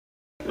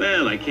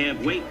Well, I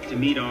can't wait to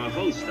meet our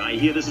host. I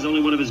hear this is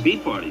only one of his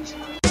beat parties.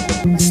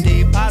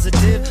 Stay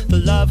positive,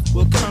 the love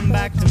will come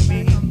back to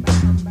me.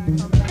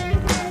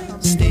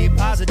 Stay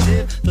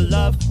positive, the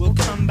love will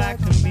come back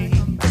to me.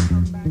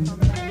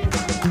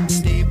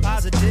 Stay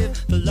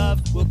positive, the love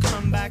will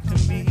come back to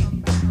me.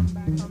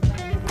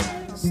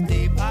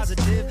 Stay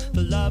positive,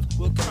 the love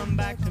will come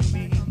back to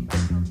me.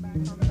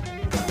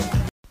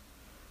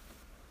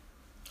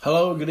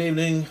 Hello, good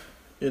evening.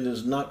 It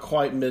is not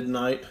quite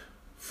midnight,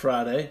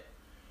 Friday,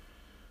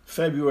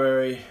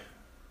 February.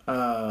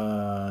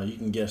 You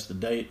can guess the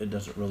date. It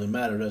doesn't really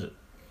matter, does it?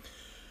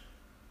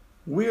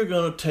 We are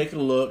going to take a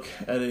look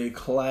at a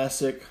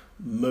classic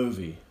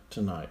movie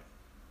tonight.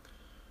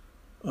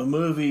 A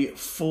movie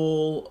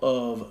full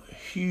of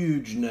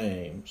huge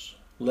names.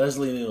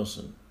 Leslie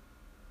Nielsen,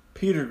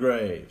 Peter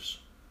Graves,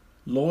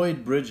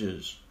 Lloyd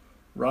Bridges,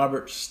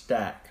 Robert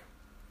Stack.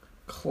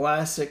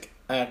 Classic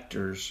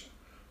actors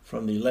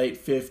from the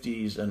late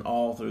 50s and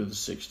all through the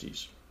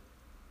 60s.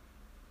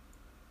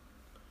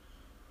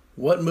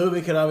 What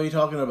movie could I be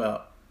talking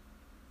about?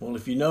 Well,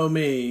 if you know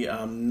me,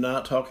 I'm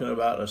not talking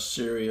about a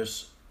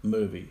serious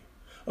movie.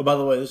 Oh, by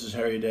the way, this is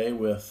Harry Day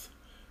with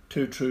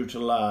Too True to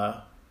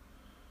Lie.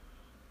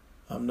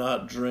 I'm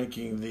not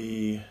drinking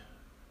the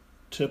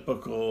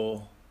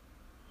typical,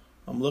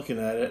 I'm looking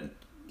at it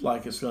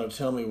like it's going to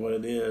tell me what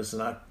it is,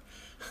 and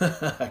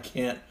I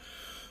can't.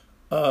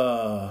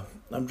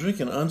 I'm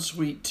drinking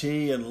unsweet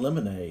tea and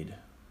lemonade.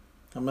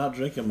 I'm not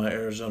drinking my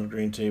Arizona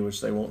green tea,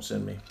 which they won't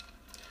send me.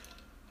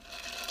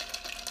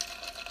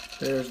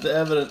 There's the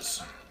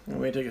evidence.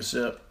 Let me take a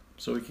sip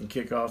so we can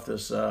kick off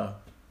this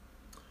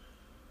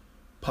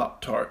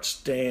Pop-Tart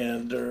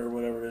stand or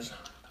whatever it is.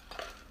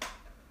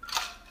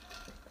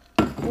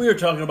 We are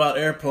talking about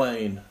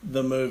Airplane,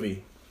 the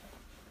movie.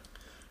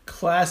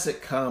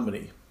 Classic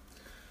comedy.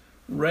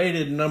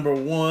 Rated number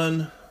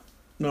 1,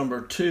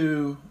 number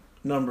 2,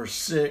 number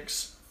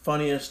 6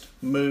 funniest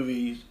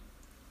movies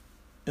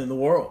in the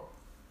world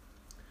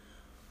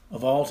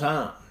of all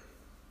time.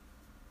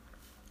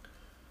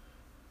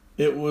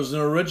 It was an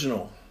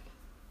original.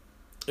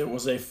 It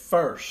was a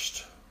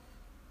first.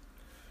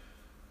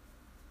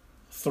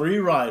 3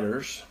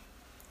 writers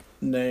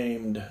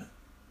named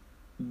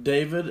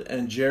David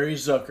and Jerry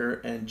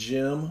Zucker and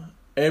Jim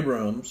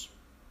Abrahams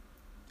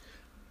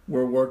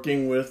were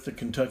working with the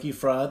Kentucky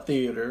Fried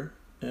Theater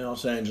in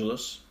Los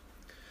Angeles.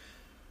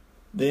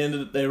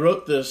 They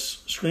wrote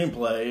this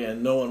screenplay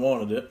and no one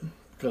wanted it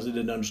because they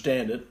didn't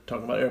understand it,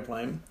 talking about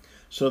Airplane.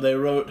 So they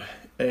wrote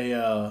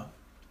a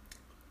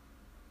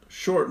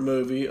short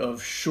movie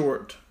of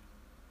short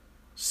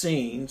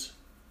scenes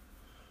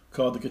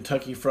called the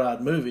Kentucky Fried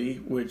Movie,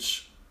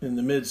 which in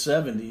the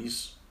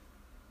mid-70s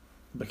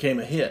became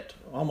a hit,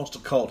 almost a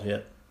cult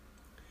hit.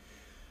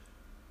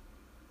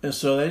 And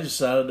so they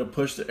decided to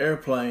push the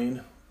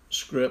Airplane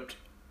script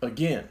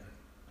again.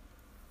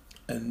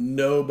 And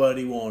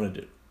nobody wanted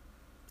it.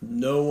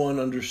 No one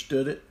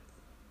understood it.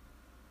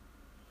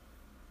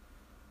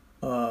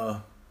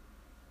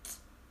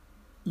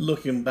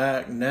 Looking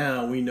back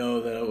now, we know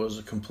that it was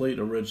a complete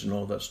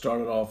original that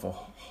started off a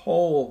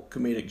whole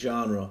comedic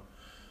genre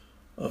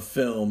of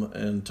film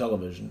and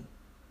television.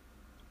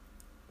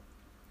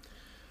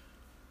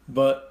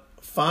 But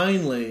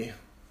finally,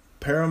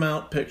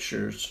 Paramount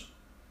Pictures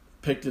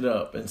picked it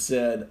up and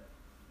said,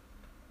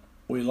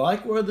 we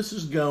like where this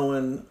is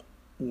going,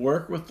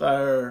 work with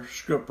our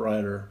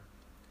scriptwriter.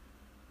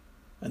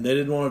 And they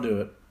didn't want to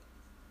do it.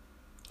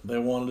 They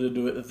wanted to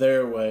do it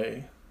their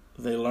way.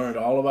 They learned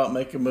all about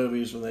making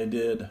movies when they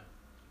did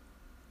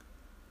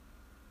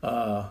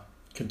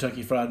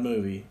Kentucky Fried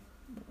Movie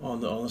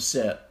on the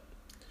set.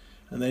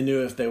 And they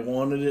knew if they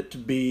wanted it to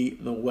be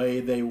the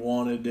way they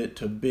wanted it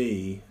to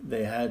be,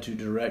 they had to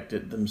direct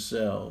it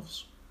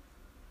themselves.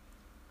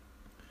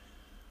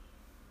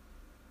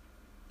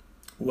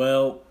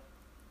 Well,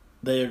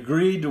 they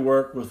agreed to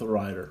work with a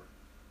writer.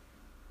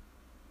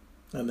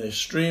 And they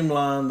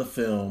streamlined the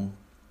film.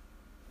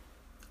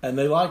 And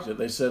they liked it.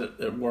 They said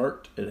it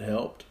worked, it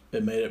helped,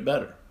 it made it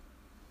better.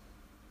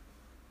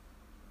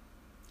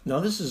 Now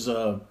this is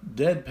a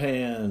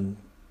deadpan,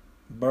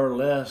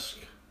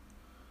 burlesque,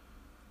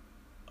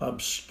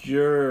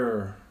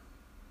 obscure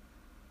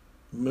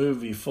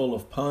movie full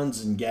of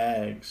puns and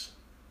gags,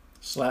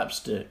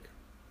 slapstick,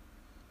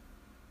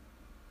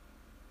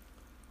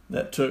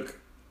 that took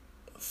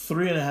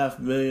 $3.5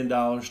 million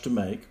to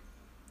make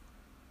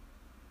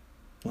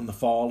in the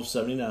fall of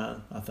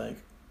 '79, I think.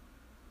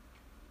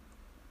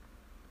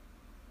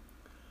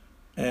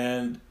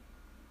 And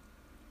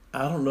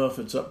I don't know if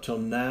it's up till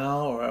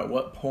now or at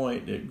what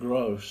point it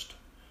grossed,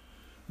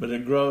 but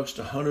it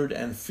grossed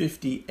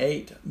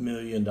 $158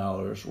 million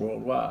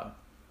worldwide.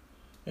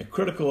 A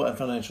critical and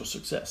financial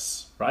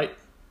success, right?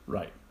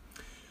 Right.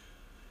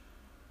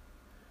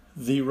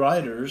 The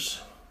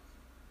writers,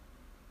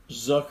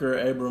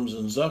 Zucker, Abrams,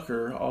 and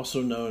Zucker,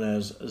 also known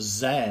as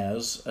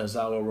Zaz, as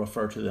I will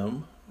refer to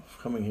them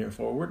coming here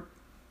forward,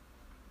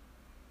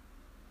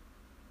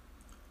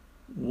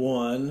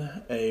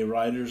 won a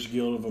Writers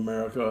Guild of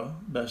America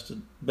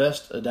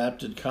Best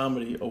Adapted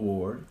Comedy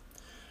Award.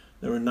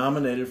 They were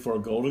nominated for a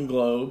Golden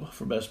Globe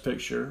for Best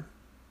Picture,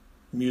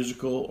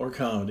 Musical, or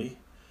Comedy,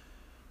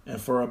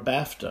 and for a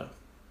BAFTA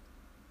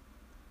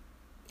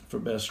for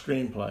Best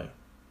Screenplay.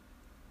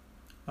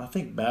 I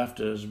think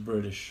BAFTA is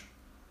British.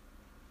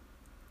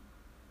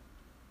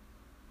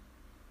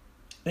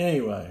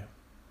 Anyway,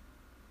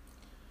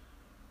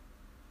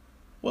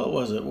 what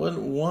was it?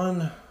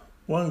 One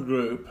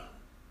group,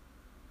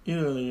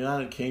 either in the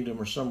United Kingdom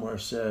or somewhere,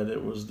 said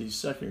it was the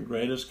second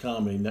greatest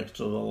comedy next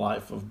to The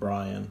Life of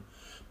Brian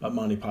by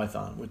Monty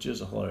Python, which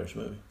is a hilarious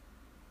movie.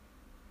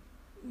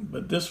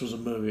 But this was a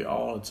movie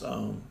all its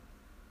own.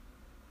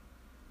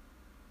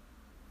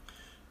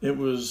 It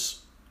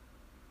was,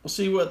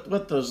 see what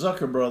the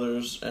Zucker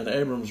brothers and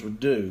Abrams would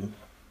do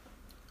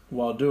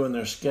while doing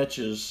their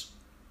sketches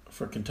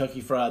for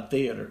Kentucky Fried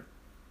Theater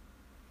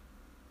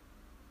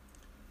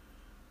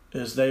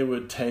is they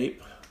would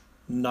tape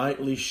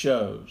nightly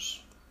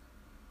shows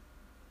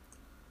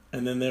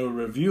and then they would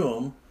review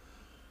them,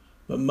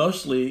 but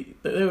mostly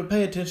they would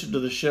pay attention to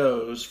the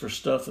shows for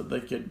stuff that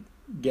they could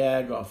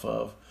gag off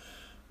of,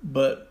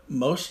 but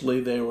mostly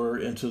they were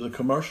into the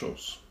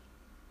commercials.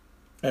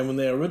 And when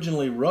they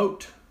originally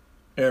wrote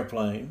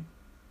Airplane,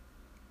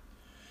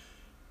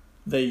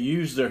 they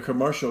used their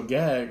commercial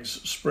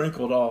gags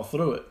sprinkled all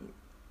through it.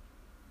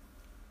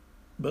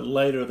 But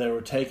later they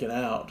were taken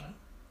out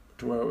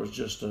to where it was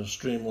just a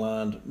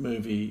streamlined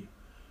movie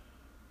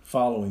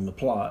following the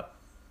plot,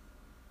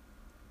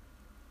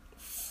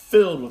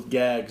 filled with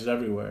gags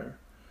everywhere.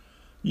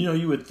 You know,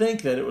 you would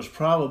think that it was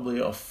probably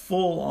a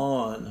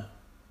full-on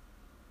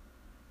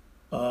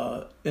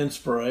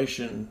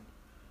inspiration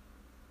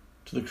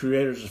to the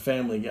creators of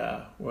Family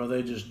Guy, where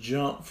they just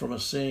jump from a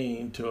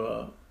scene to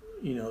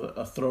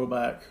a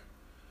throwback.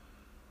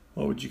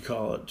 What would you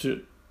call it?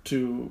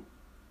 To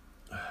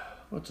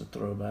what's a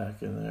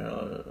throwback in there?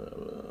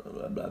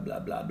 Blah blah blah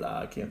blah blah.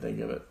 I can't think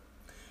of it.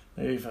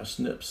 Maybe if I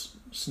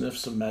sniff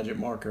some magic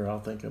marker, I'll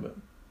think of it.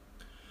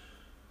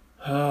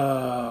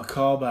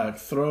 Callback,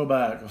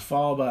 throwback, a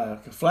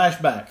fallback, a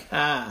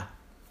flashback.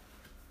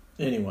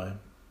 Anyway,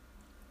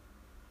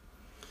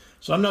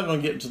 so I'm not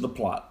going to get into the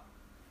plot.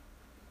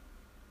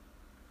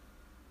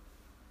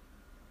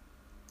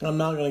 I'm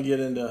not going to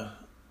get into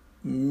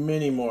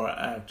many more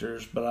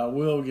actors, but I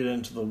will get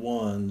into the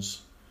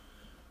ones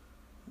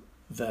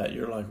that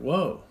you're like,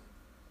 whoa,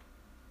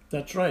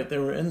 that's right, they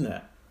were in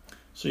that.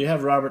 So you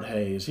have Robert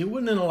Hayes. He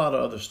wasn't in a lot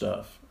of other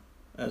stuff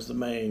as the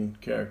main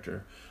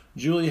character.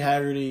 Julie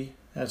Haggerty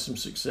had some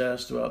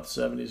success throughout the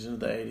 70s into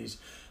the 80s.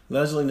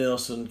 Leslie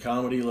Nielsen,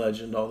 comedy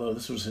legend, although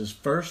this was his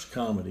first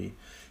comedy.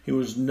 He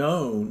was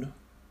known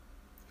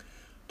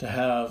to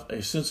have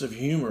a sense of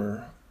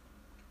humor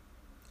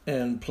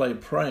and play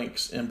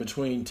pranks in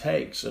between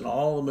takes in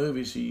all the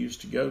movies he used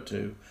to go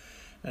to.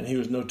 And he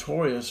was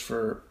notorious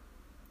for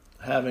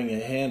having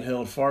a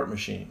handheld fart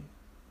machine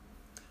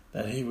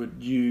that he would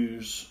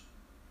use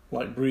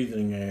like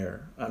breathing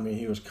air. I mean,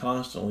 he was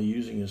constantly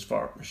using his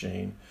fart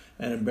machine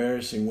and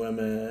embarrassing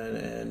women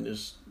and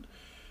just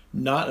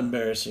not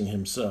embarrassing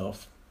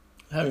himself,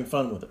 having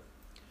fun with it.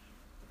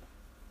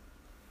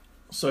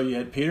 So you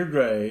had Peter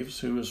Graves,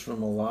 who was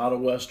from a lot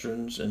of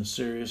westerns and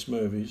serious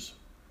movies.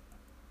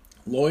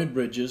 Lloyd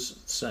Bridges,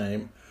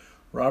 same.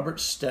 Robert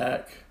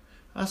Stack.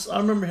 I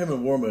remember him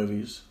in war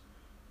movies.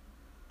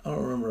 I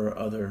don't remember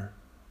other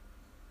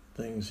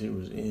things he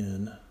was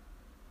in.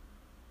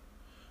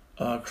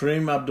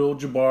 Kareem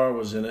Abdul-Jabbar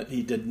was in it.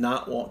 He did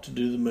not want to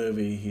do the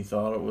movie. He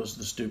thought it was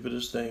the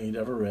stupidest thing he'd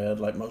ever read,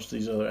 like most of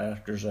these other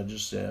actors I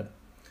just said.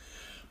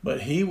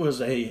 But he was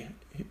a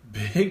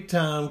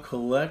big-time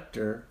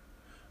collector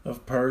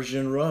of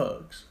Persian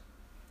rugs.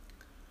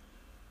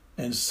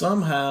 And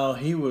somehow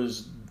he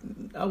was,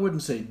 I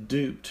wouldn't say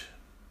duped,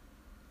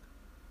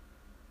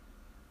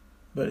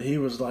 but he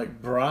was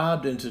like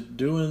bribed into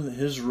doing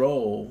his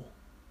role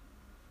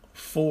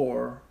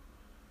for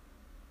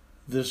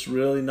this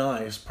really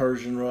nice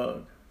Persian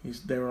rug.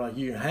 They were like,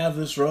 you can have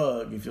this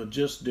rug if you'll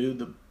just do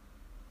the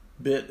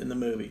bit in the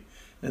movie.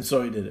 And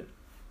so he did it.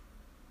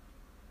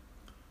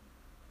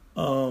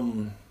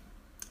 Barbara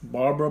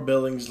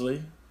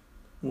Billingsley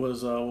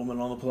was a woman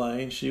on the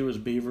plane. She was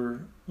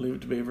Beaver, Leave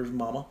It to Beaver's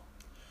mama.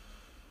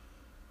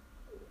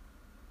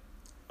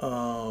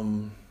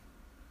 I'm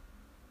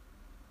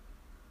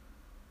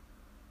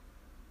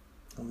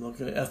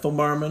looking at Ethel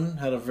Merman,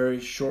 had a very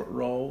short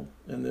role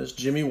in this.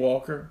 Jimmy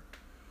Walker,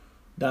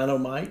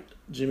 Dynamite.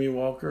 Jimmy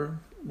Walker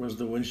was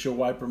the windshield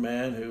wiper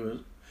man who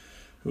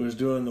was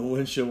doing the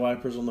windshield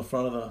wipers on the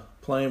front of the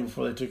plane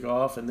before they took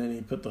off, and then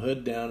he put the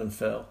hood down and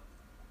fell.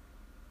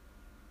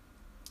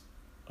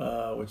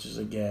 Which is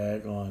a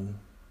gag on.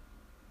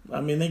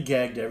 I mean, they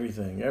gagged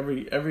everything.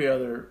 Every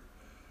other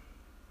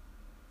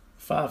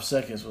 5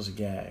 seconds was a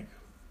gag.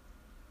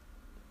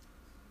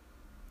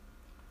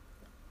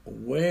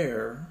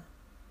 Where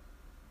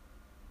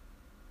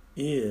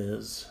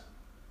is,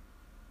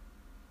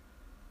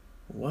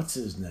 what's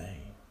his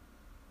name?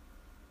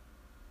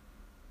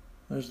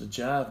 There's the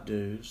Jive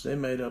dudes. They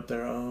made up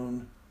their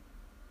own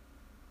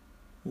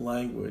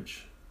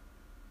language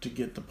to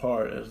get the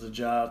part as the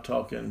Jive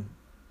talking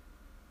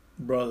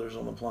brothers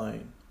on the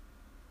plane.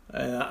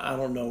 And I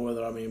don't know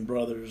whether I mean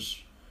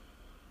brothers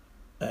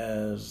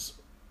as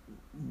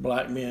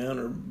black men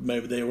or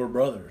maybe they were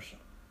brothers.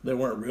 They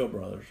weren't real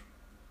brothers.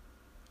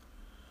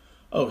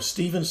 Oh,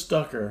 Steven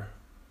Stucker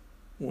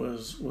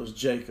was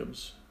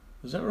Jacobs.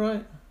 Is that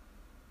right?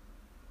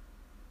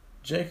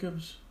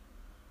 Jacobs?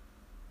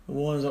 The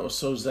ones that was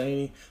so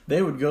zany.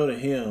 They would go to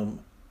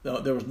him.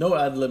 There was no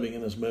ad-libbing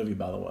in this movie,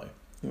 by the way.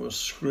 It was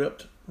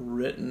script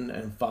written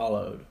and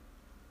followed.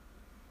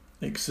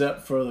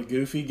 Except for the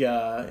goofy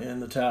guy in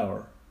the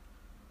tower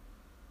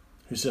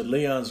who said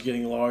Leon's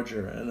getting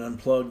larger and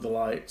unplugged the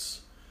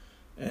lights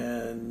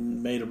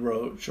and made a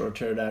brooch or a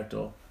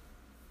pterodactyl.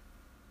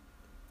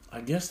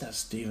 I guess that's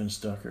Steven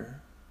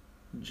Stucker.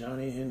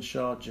 Johnny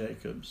Henshaw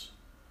Jacobs.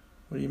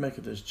 What do you make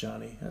of this,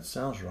 Johnny? That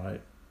sounds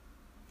right.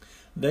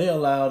 They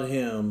allowed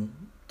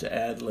him to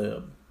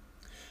ad-lib.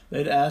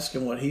 They'd ask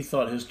him what he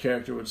thought his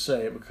character would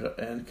say,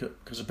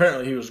 because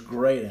apparently he was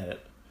great at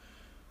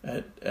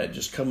it, at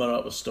just coming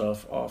up with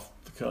stuff off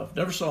the cuff.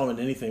 Never saw him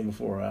in anything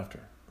before or after.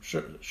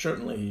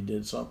 Certainly he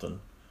did something,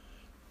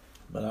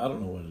 but I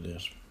don't know what it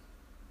is.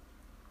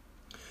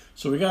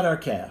 So we got our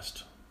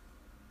cast.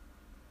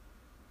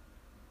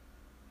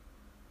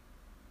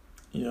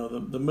 You know,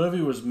 the movie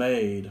was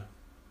made.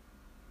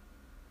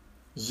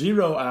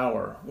 0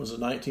 Hour was a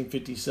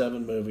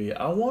 1957 movie.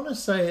 I want to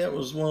say it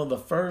was one of the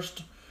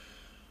first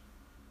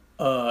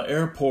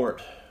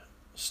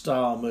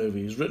airport-style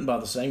movies written by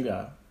the same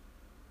guy.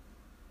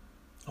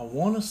 I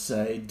want to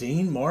say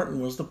Dean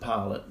Martin was the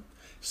pilot.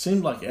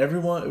 Seemed like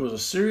everyone, it was a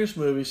serious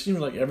movie. Seemed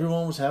like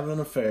everyone was having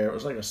an affair. It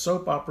was like a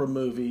soap opera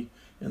movie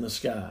in the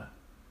sky.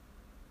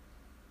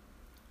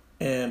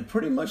 And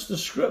pretty much the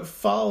script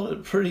followed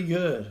it pretty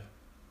good.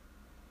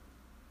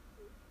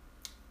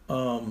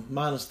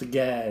 Minus the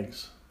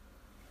gags.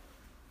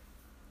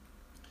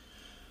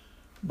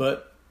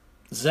 But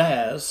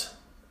Zaz,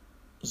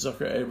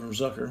 Abrams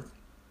Zucker,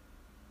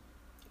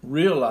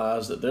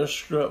 realized that their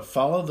script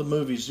followed the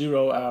movie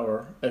 0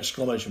 Hour, ! Just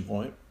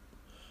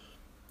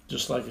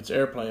like it's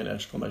Airplane!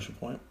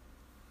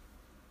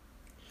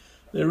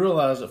 They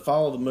realized it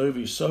followed the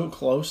movie so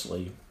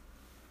closely,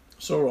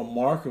 so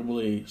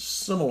remarkably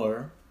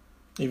similar,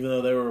 even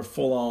though they were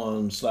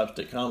full-on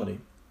slapstick comedy,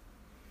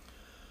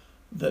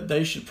 that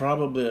they should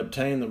probably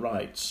obtain the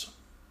rights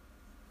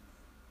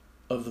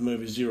of the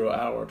movie 0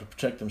 Hour to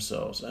protect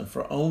themselves. And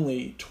for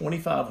only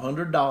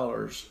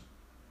 $2,500,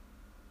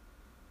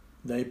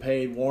 they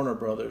paid Warner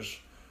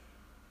Brothers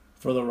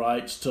for the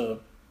rights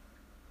to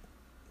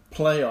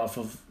play off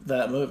of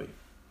that movie.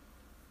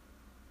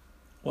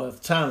 Well, at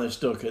the time, they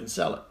still couldn't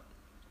sell it.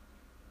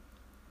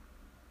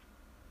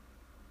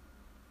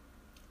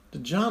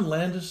 Did John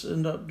Landis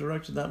end up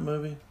directing that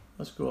movie?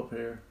 Let's go up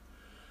here.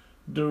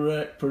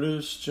 Nope,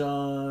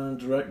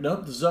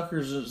 the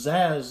Zuckers,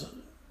 Zaz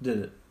did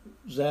it.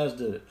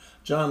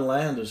 John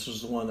Landis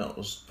was the one that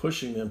was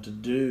pushing them to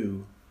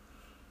do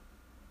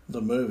the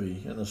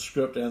movie, and the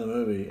script and the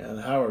movie, and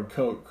Howard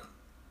Koch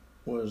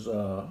was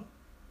the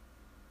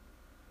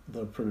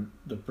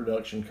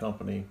production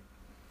company,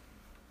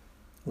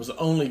 was the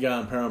only guy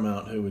in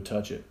Paramount who would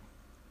touch it.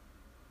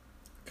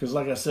 Because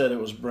like I said, it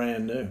was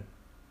brand new.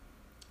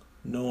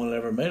 No one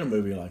ever made a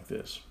movie like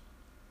this.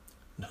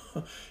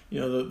 You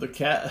know, the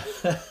cat...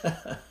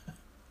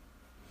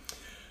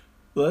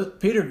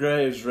 Peter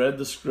Graves read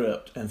the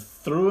script and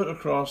threw it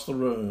across the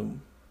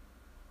room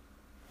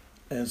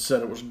and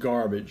said it was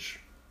garbage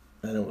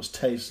and it was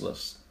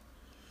tasteless.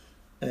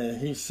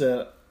 And he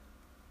said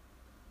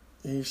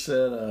they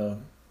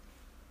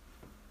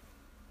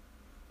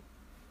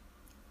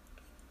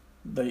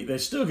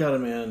still got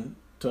him in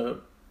to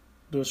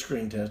do a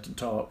screen test and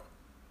talk.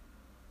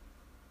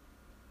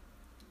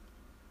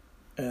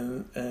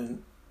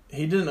 And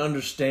he didn't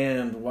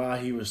understand why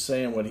he was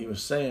saying what he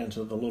was saying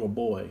to the little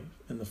boy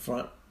in the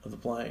front of the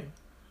plane.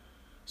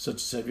 Such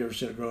as, have you ever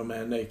seen a grown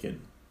man naked?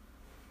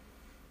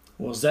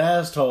 Well,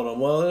 Zaz told him,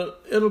 well,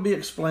 it'll be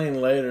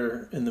explained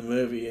later in the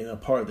movie in a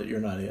part that you're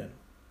not in,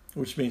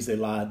 which means they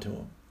lied to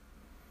him.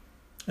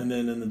 And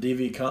then in the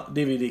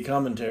DVD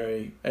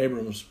commentary,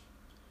 Abrams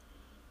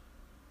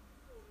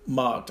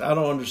mocked, I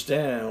don't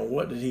understand,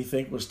 what did he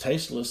think was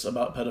tasteless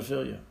about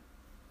pedophilia?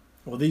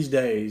 Well, these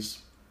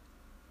days,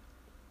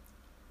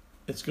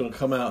 it's going to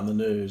come out in the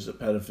news that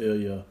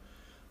pedophilia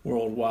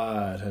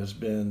worldwide has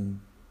been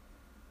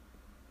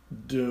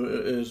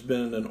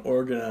an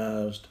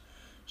organized,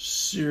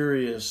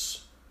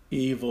 serious,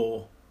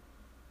 evil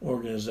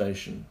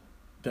organization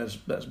that's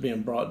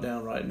being brought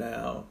down right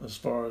now as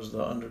far as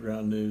the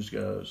underground news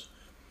goes.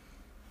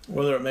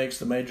 Whether it makes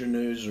the major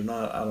news or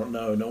not, I don't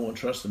know. No one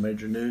trusts the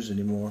major news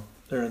anymore.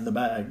 They're in the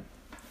bag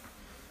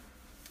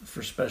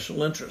for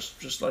special interests,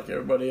 just like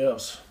everybody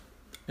else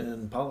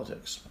in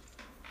politics.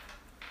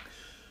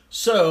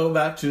 So,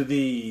 back to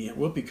the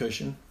whoopee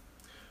cushion.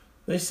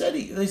 They said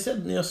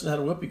Nielsen had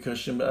a whoopee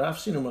cushion, but I've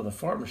seen him with a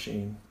fart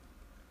machine.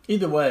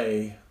 Either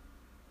way,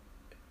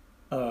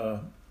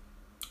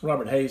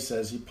 Robert Hayes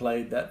says he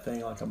played that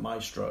thing like a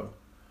maestro.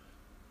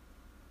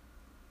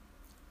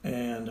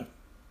 And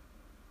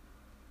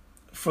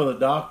for the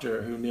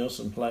Doctor, who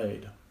Nielsen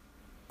played,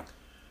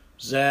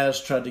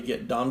 Zaz tried to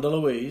get Dom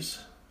DeLuise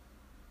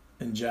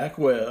and Jack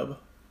Webb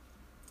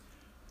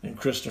and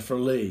Christopher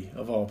Lee,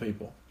 of all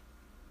people.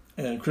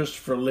 And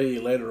Christopher Lee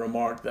later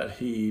remarked that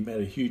he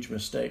made a huge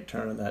mistake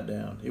turning that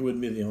down. He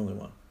wouldn't be the only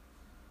one.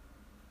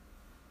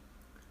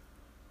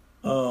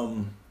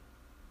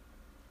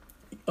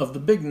 Of the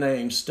big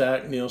names,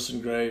 Stack, Nielsen,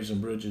 Graves,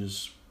 and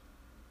Bridges,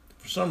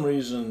 for some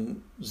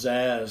reason,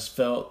 Zaz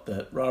felt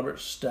that Robert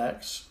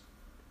Stack's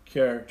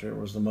character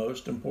was the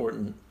most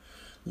important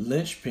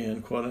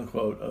linchpin,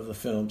 quote-unquote, of the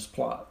film's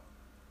plot.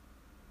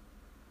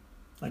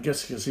 I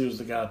guess because he was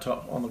the guy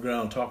on the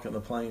ground talking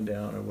the plane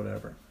down or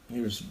whatever.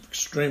 He was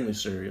extremely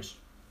serious.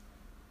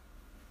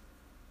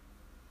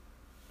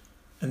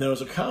 And there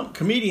was a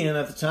comedian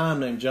at the time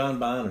named John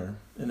Biner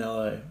in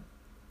L.A.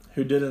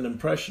 who did an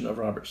impression of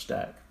Robert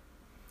Stack.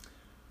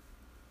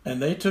 And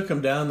they took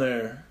him down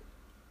there.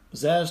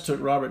 Zaz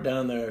took Robert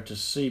down there to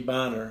see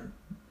Biner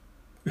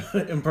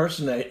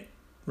impersonate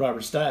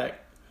Robert Stack,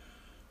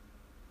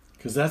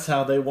 because that's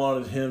how they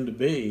wanted him to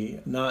be,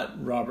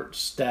 not Robert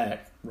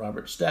Stack,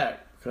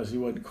 because he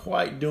wasn't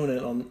quite doing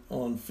it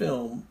on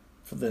film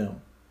for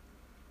them.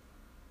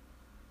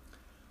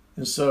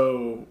 And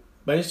so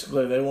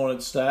basically they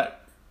wanted Stack,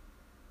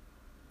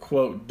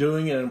 quote,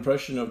 doing an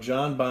impression of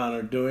John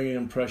Biner, doing an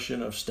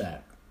impression of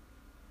Stack.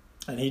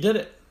 And he did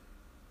it.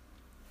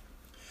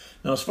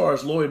 Now, as far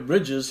as Lloyd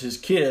Bridges, his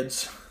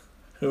kids,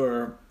 who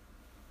are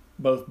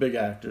both big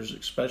actors,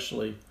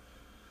 especially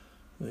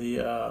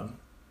the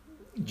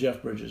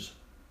Jeff Bridges,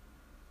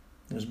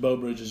 there's Beau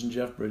Bridges and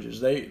Jeff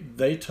Bridges,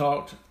 they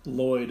talked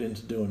Lloyd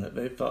into doing it.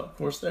 They thought, of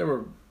course, they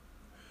were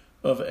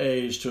of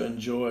age to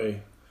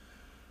enjoy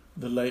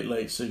the late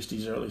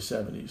 60s, early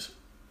 70s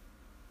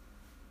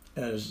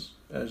as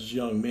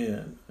young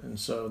men, and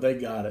so they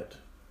got it,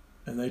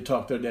 and they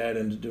talked their dad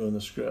into doing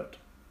the script.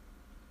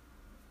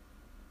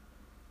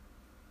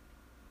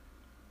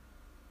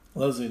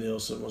 Leslie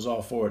Nielsen was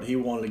all for it. He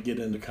wanted to get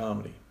into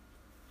comedy.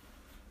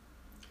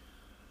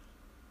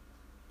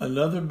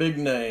 Another big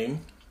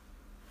name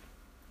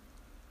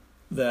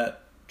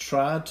that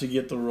tried to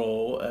get the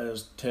role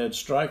as Ted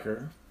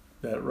Stryker,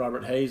 that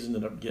Robert Hayes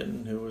ended up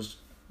getting, who was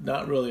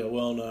not really a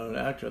well-known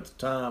actor at the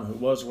time, who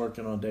was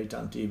working on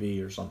daytime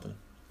TV or something,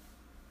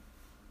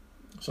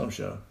 some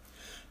show.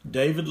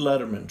 David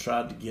Letterman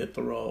tried to get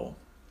the role,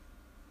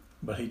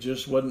 but he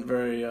just wasn't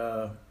very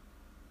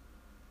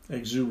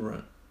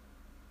exuberant.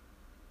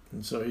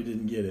 And so he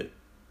didn't get it.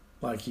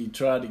 Like, he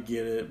tried to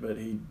get it, but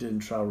he didn't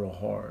try real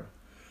hard.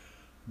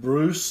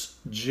 Bruce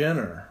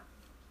Jenner,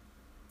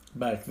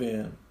 back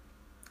then,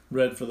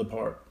 read for the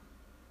part.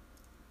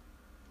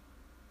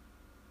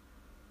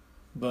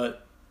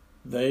 But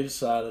they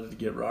decided to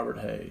get Robert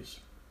Hayes.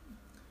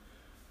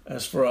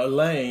 As for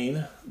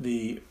Elaine,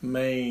 the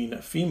main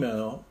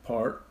female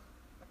part,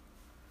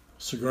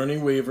 Sigourney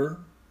Weaver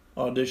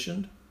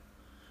auditioned.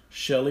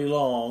 Shelley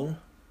Long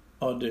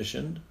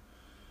auditioned.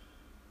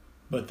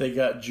 But they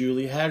got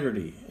Julie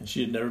Haggerty, and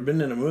she had never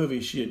been in a movie.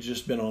 She had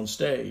just been on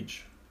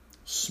stage.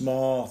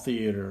 Small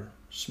theater.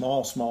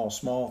 Small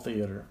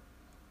theater.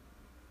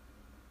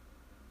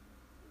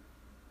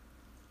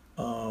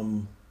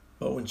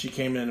 But when she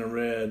came in and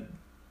read,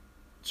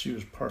 she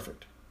was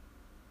perfect.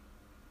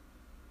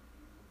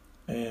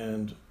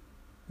 And,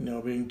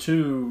 being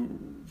two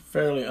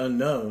fairly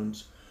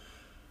unknowns,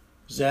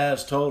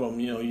 Zaz told them,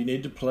 you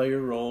need to play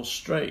your role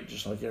straight,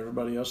 just like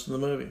everybody else in the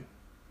movie.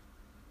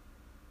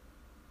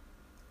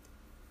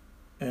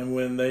 And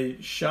when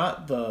they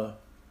shot the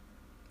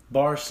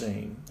bar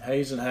scene,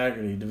 Hayes and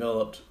Haggerty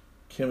developed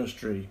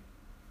chemistry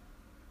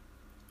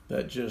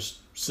that just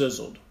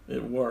sizzled.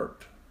 It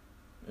worked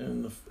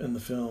in the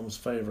film's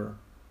favor.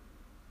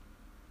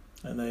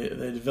 And they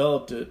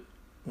developed it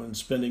when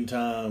spending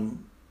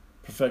time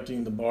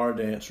perfecting the bar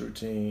dance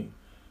routine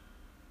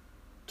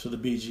to the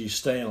Bee Gees'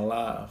 Staying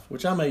Alive,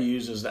 which I may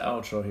use as the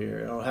outro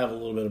here. I'll have a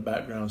little bit of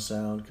background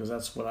sound because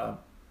that's what I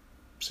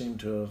seem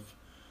to have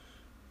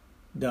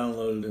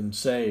downloaded and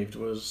saved,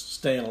 was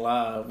Staying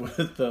Alive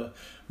with the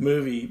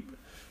movie,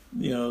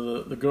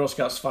 the Girl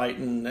Scouts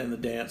fighting and the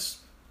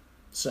dance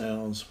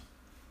sounds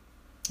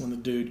and the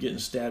dude getting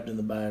stabbed in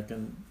the back,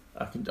 and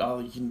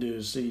all you can do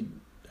is see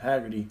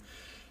Haggerty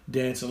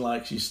dancing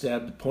like she's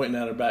stabbed,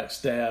 pointing at her back,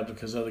 stabbed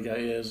because the other guy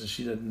is, and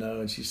she doesn't know,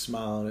 and she's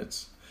smiling.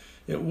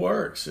 It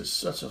works. It's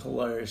such a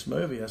hilarious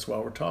movie. That's why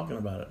we're talking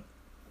about it.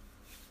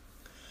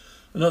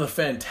 Another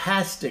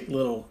fantastic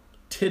little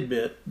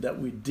tidbit that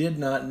we did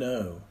not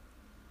know,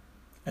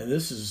 and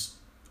this is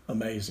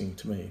amazing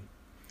to me.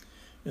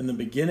 In the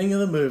beginning of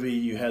the movie,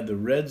 you had the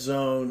red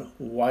zone,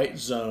 white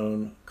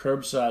zone,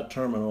 curbside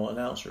terminal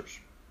announcers.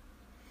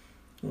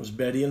 It was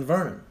Betty and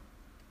Vernon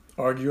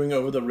arguing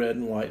over the red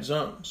and white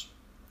zones,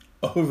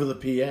 over the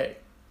PA.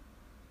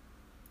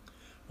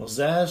 Well,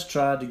 Zaz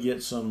tried to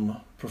get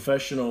some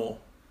professional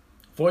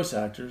voice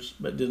actors,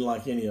 but didn't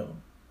like any of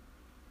them.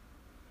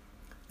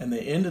 And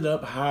they ended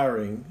up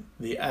hiring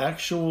the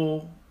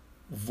actual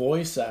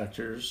voice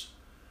actors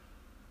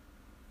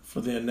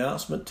for the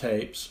announcement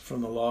tapes from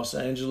the Los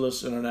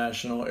Angeles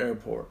International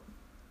Airport.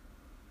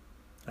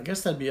 I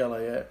guess that'd be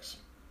LAX.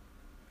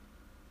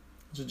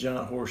 It's a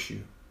giant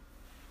horseshoe.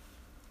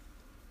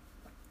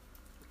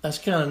 That's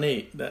kind of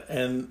neat.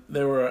 And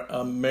they were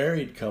a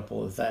married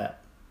couple at that.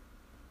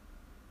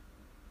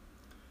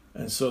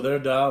 And so their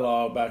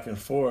dialogue back and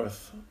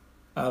forth,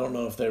 I don't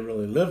know if they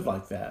really lived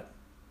like that.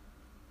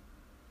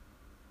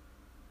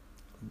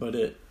 But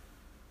it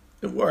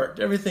worked.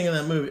 Everything in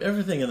the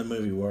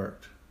movie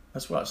worked.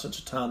 That's why it's such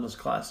a timeless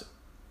classic.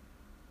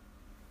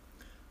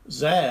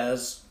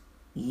 Zaz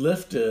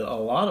lifted a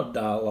lot of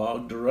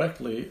dialogue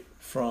directly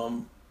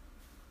from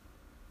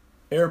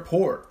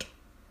Airport,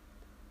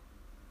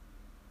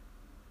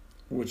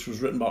 which was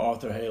written by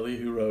Arthur Haley,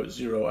 who wrote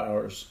 0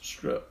 Hours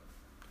script.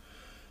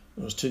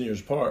 It was 10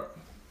 years apart.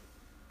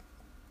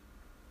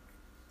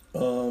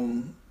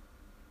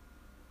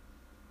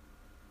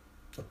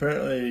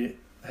 Apparently,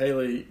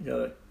 Haley got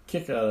a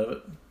kick out of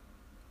it.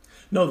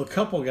 No, the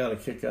couple got a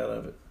kick out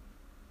of it.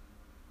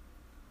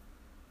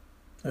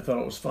 They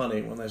thought it was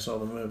funny when they saw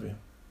the movie.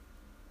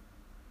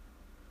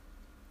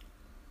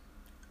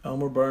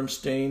 Elmer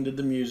Bernstein did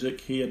the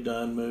music. He had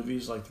done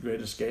movies like The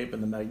Great Escape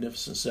and The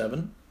Magnificent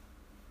Seven.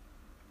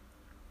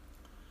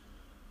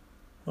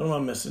 What am I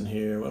missing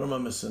here? What am I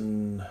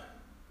missing?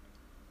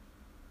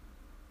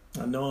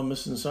 I know I'm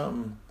missing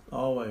something.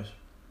 Always.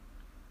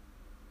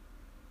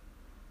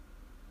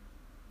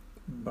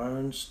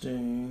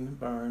 Bernstein.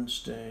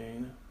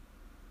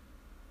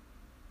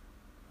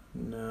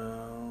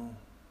 No.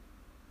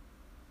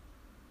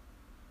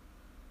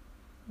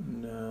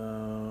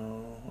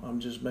 I'm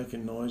just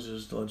making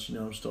noises to let you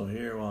know I'm still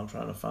here while I'm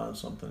trying to find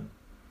something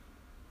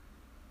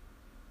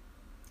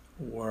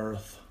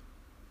worth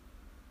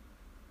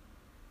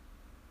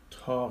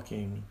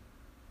talking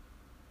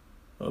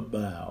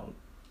about.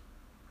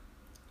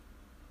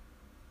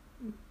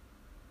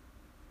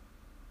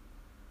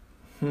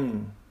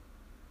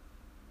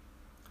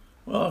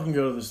 Well, I can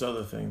go to this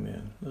other thing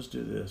then. Let's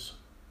do this.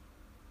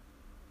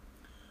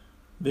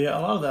 A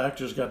lot of the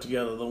actors got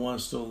together, the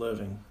ones still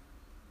living,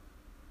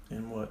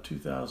 in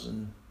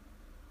 2000,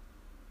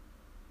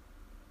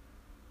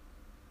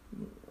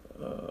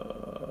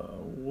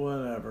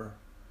 whatever,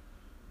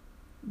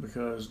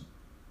 because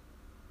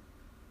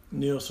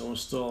Nielsen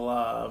was still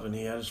alive and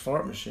he had his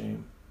fart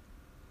machine.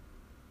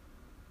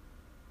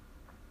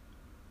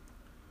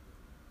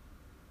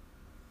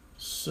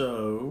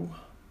 So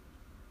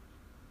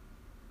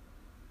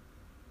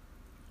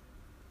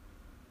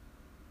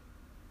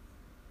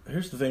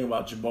here's the thing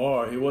about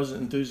Jabbar. He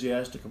wasn't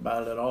enthusiastic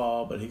about it at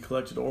all, but he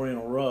collected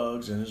Oriental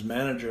rugs, and his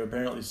manager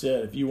apparently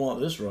said, if you want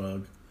this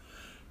rug,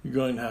 you're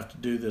going to have to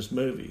do this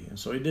movie. And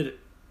so he did it.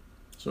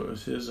 So it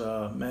was his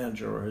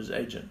manager or his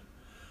agent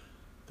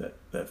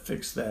that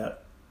fixed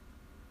that.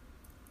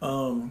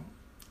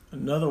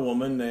 Another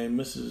woman named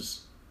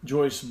Mrs.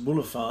 Joyce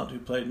Bulifant, who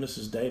played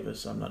Mrs.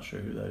 Davis, I'm not sure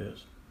who that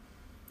is.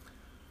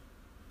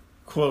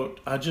 Quote,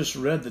 "I just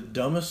read the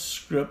dumbest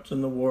script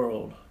in the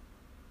world,"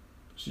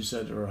 she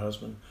said to her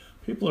husband.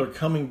 "People are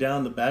coming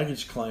down the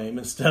baggage claim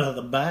instead of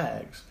the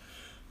bags.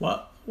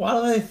 Why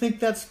do they think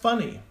that's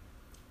funny?"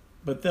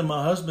 But then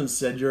my husband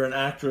said, "You're an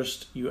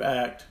actress, you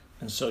act,"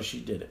 and so she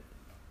did it.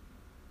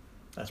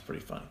 That's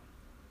pretty funny.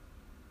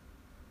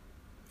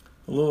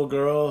 The little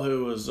girl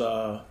who was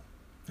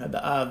had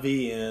the IV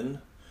in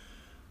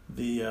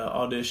the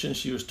audition,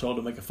 she was told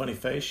to make a funny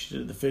face. She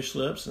did the fish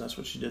lips, and that's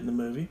what she did in the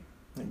movie.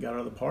 And got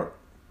her the part.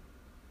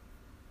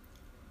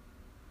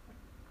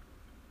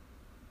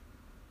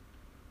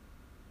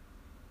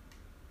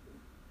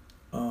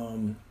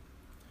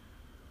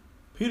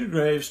 Peter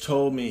Graves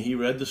told me he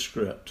read the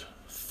script,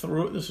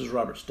 this is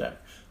Robert Stack,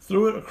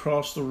 threw it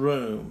across the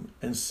room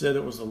and said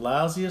it was the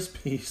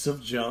lousiest piece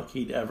of junk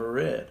he'd ever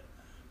read.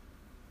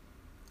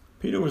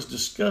 Peter was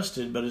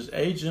disgusted, but his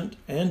agent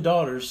and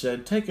daughter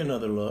said, "Take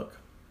another look."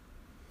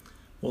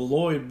 Well,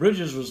 Lloyd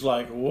Bridges was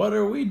like, "What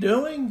are we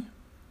doing?"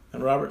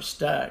 And Robert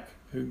Stack,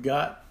 who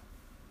got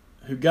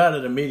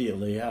it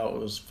immediately, how it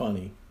was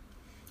funny,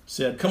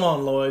 said, "Come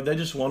on, Lloyd, they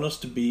just want us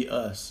to be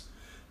us."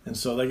 And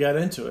so they got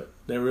into it.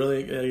 They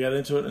got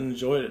into it and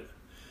enjoyed it.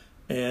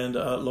 And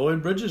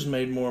Lloyd Bridges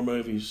made more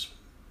movies.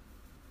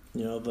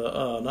 You know,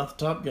 the not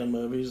the Top Gun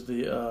movies,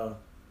 the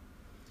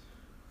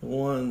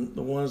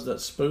ones that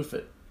spoof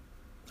it.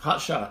 Hot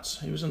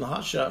Shots. He was in the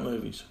Hot Shot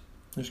movies.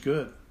 It was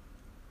good.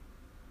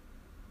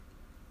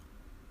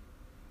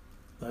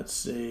 Let's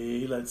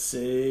see.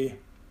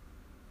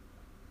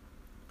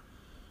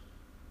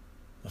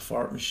 The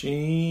Fart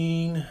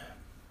Machine.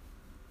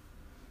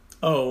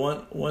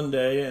 Oh, one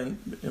day in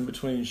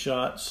between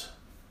shots,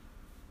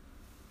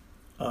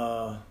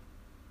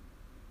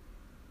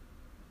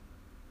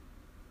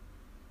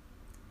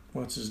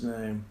 what's his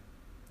name?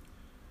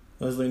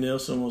 Leslie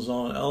Nielsen was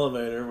on an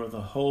elevator with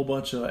a whole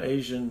bunch of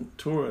Asian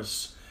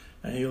tourists,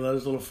 and he let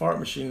his little fart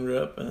machine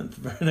rip, and at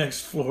the very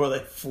next floor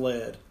they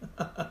fled.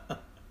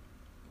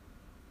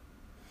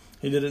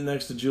 He did it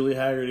next to Julie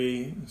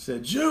Haggerty and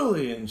said,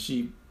 "Julie," and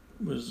she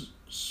was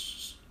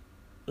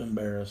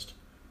embarrassed.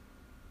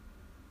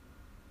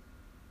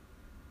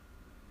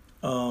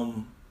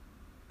 One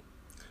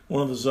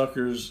of the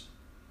Zuckers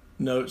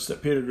notes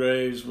that Peter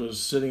Graves was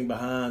sitting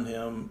behind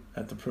him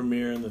at the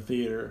premiere in the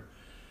theater,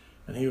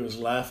 and he was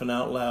laughing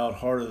out loud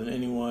harder than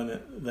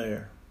anyone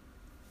there.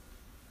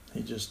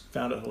 He just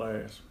found it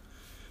hilarious.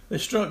 They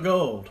struck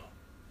gold.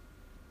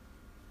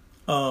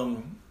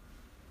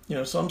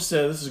 Some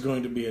said this is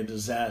going to be a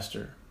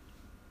disaster.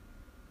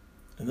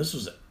 And this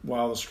was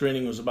while the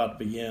screening was about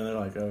to begin. They're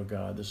like, oh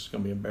God, this is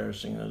going to be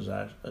embarrassing and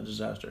a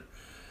disaster.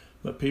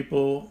 But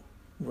people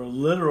were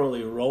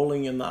literally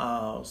rolling in the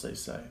aisles, they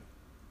say.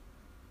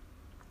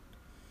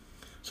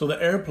 So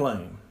the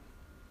airplane,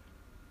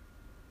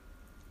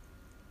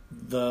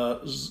 the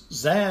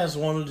Zaz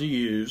wanted to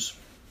use,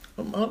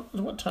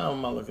 what time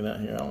am I looking at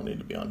here? I don't need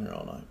to be on here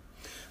all night.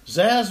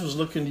 Zaz was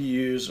looking to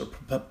use a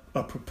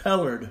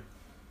propellered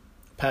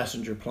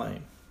passenger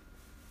plane.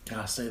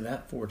 I say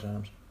that 4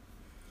 times.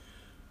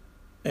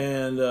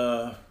 And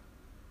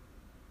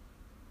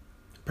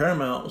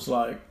Paramount was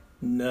like,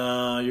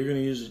 "Nah, you're going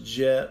to use a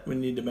jet. We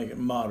need to make it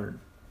modern."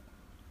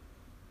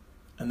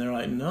 And they're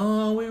like,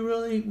 "No, we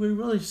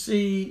really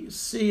see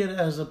it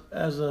as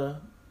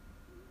a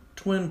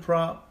twin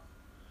prop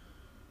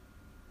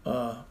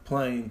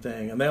plane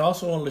thing." And they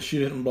also wanted to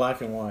shoot it in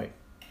black and white.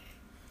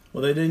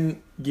 Well, they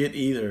didn't get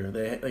either.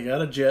 They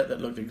got a jet that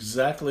looked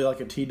exactly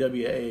like a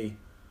TWA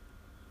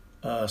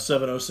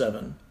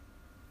 707,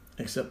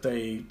 except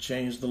they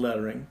changed the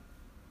lettering.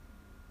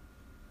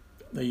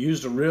 They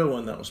used a real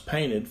one that was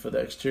painted for the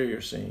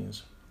exterior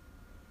scenes.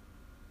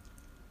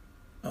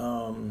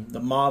 The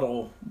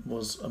model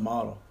was a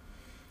model.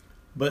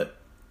 But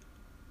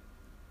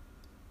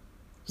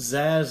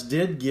Zaz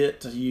did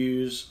get to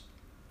use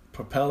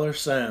propeller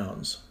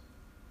sounds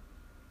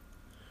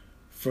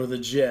for the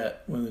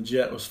jet when the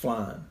jet was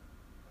flying.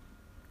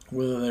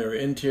 Whether they were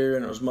interior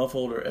and it was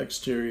muffled or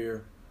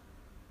exterior.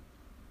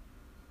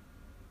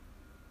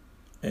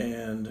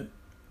 And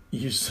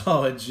you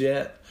saw a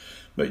jet,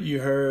 but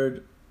you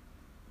heard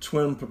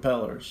twin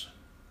propellers.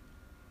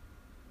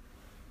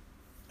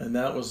 And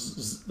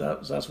that's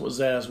what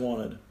Zaz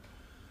wanted.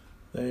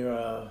 They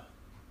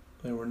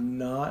were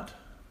not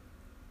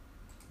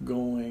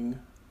going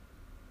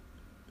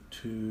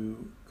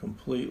to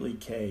completely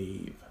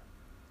cave.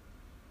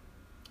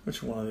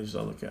 Which one of these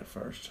I'll look at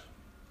first?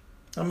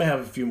 I may have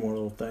a few more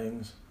little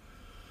things.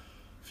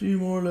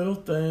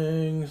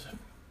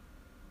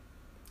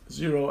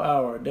 0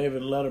 Hour,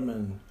 David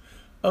Letterman.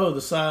 Oh,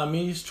 the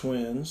Siamese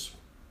twins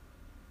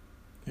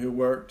who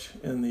worked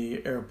in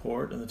the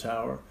airport, in the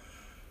tower,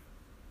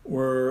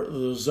 were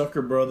the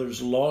Zucker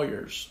brothers'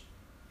 lawyers.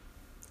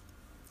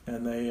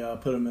 And they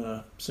put them in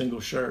a single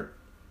shirt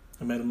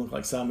and made them look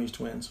like Siamese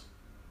twins.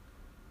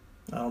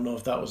 I don't know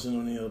if that was in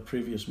any of the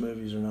previous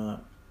movies or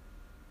not.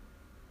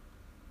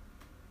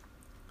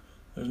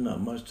 There's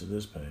not much to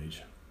this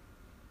page.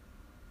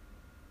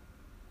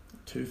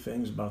 2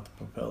 things about the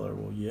propeller.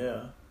 Well,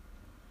 yeah.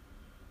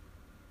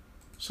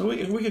 So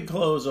we could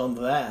close on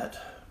that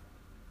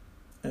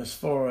as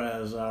far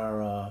as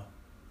our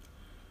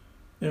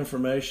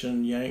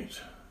information yanked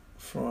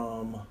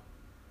from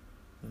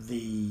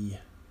the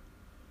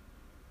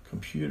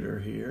computer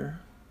here.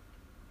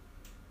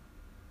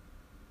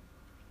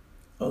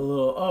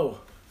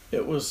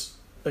 It was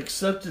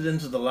accepted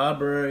into the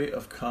Library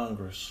of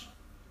Congress.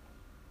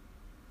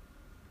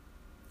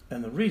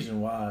 And the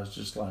reason why is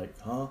just like,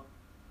 I'm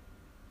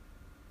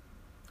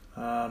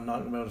not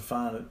going to be able to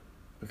find it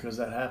because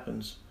that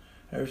happens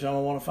every time I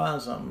want to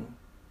find something.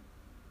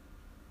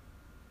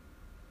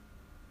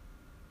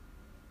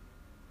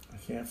 I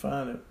can't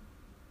find it.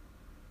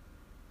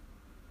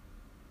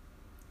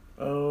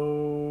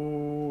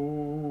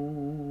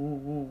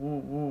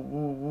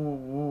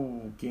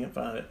 Can't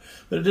find it.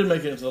 But it did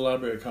make it into the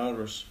Library of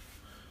Congress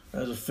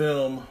as a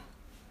film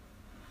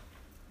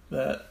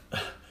that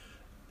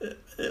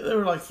there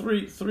were like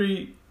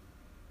three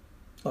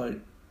like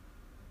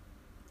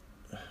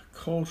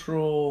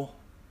cultural.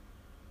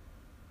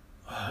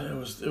 It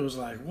was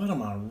like, what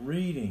am I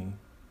reading?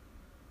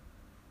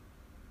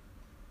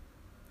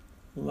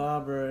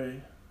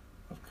 Library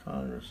of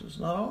Congress. It's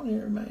not on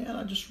here, man.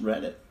 I just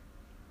read it.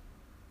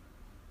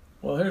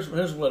 Well, here's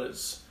what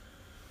it's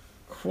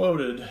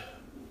quoted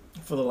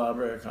for the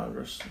Library of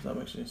Congress, if that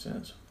makes any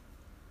sense.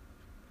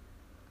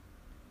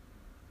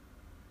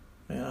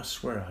 Man, I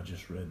swear I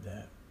just read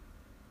that.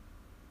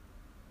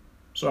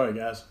 Sorry,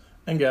 guys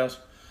and gals.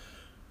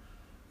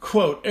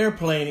 Quote,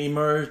 Airplane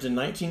emerged in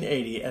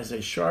 1980 as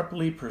a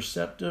sharply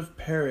perceptive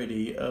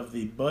parody of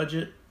the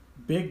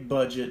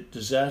big-budget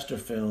disaster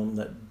film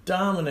that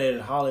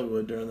dominated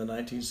Hollywood during the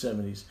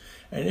 1970s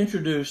and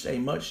introduced a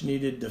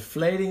much-needed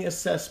deflating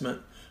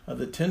assessment of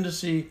the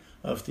tendency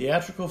of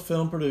theatrical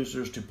film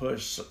producers to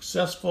push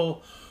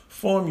successful,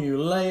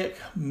 formulaic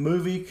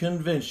movie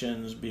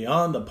conventions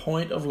beyond the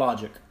point of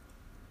logic.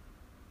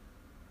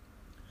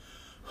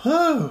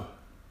 Whew!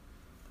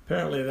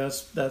 Apparently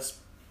that's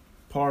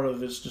part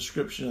of its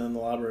description in the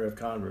Library of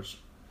Congress.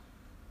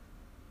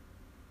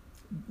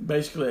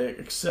 Basically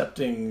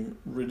accepting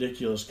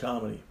ridiculous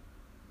comedy.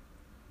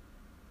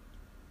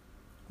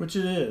 Which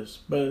it is,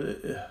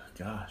 but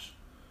gosh.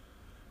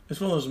 It's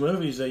one of those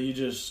movies that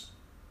you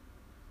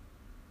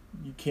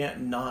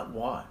can't not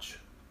watch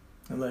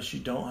unless you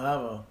don't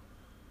have a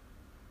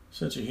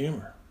sense of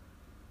humor.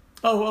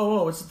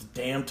 Oh, it's at the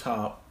damn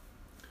top.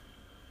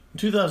 In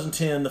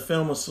 2010, the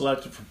film was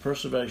selected for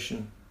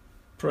preservation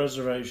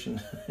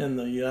in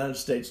the United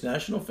States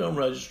National Film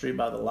Registry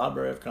by the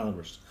Library of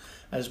Congress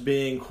as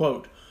being,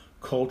 quote,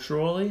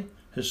 culturally,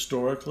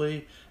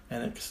 historically,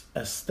 and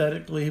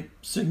aesthetically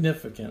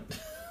significant.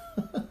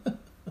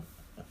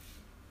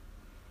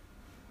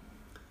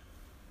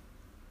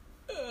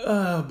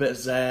 I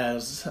bet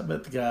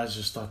the guys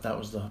just thought that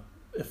was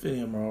if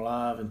any of them are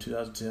alive in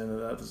 2010,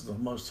 that was the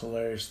most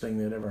hilarious thing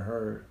they'd ever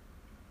heard.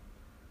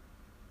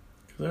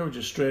 They were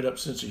just straight up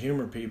sense of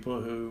humor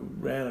people who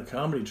ran a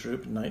comedy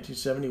troupe in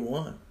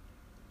 1971.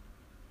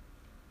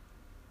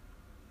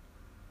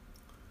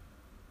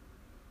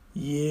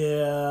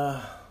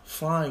 Yeah,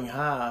 Flying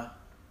High.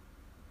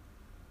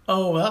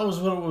 Oh, that was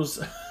what it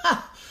was.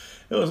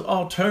 It was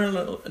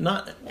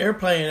not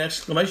Airplane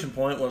exclamation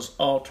point, was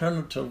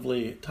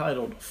alternatively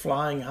titled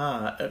Flying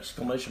High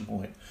exclamation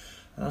point.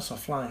 And I saw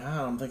Flying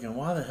High, and I'm thinking,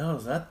 why the hell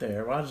is that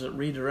there? Why does it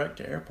redirect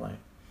to Airplane?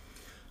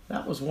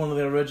 That was one of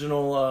the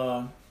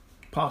original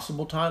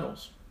possible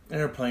titles.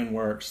 Airplane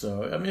works,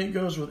 though. I mean, it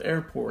goes with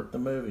Airport, the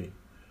movie.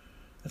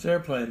 It's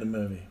Airplane, the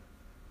movie.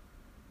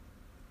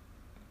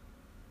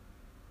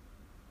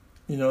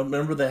 You know,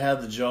 remember they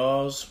had the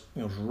Jaws?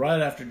 It was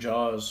right after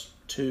Jaws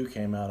 2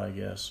 came out, I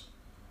guess.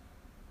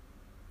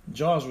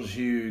 Jaws was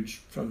huge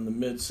from the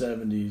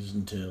mid-70s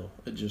until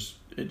it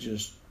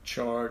just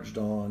charged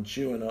on,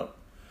 chewing up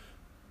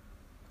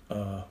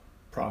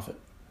profit.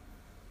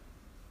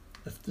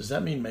 Does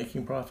that mean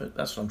making profit?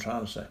 That's what I'm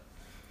trying to say.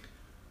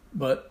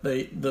 But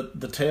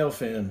the tail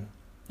fin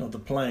of the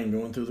plane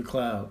going through the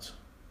clouds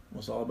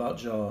was all about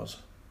Jaws.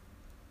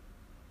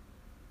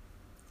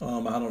 I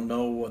don't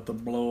know what the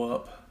blow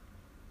up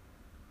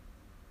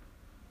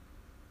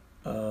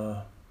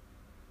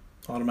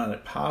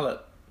automatic pilot,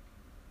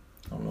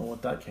 I don't know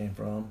what that came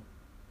from.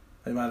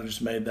 They might have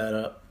just made that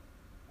up.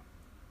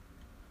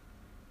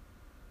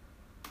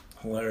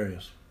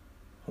 Hilarious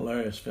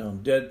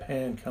film,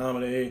 deadpan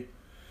comedy.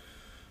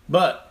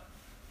 But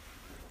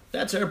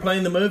that's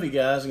Airplane the movie,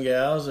 guys and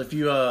gals. If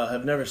you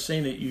have never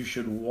seen it, you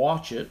should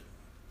watch it.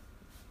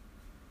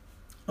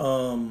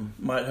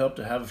 Might help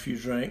to have a few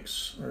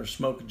drinks or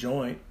smoke a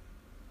joint.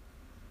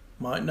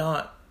 Might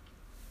not.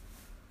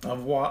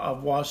 I've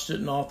watched it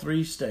in all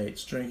 3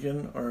 states,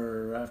 drinking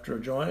or after a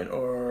joint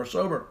or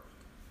sober.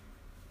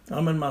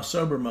 I'm in my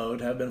sober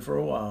mode, have been for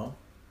a while.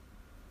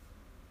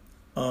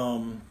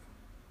 I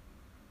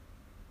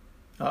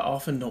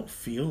often don't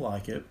feel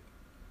like it,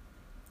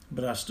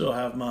 but I still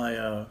have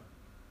my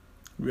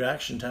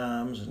reaction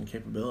times and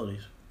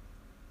capabilities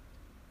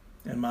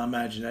and my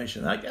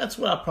imagination. That's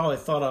what I probably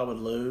thought I would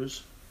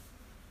lose.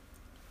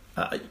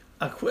 I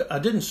quit. I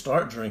didn't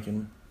start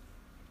drinking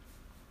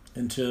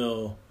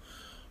until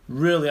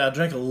really I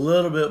drank a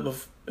little bit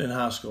in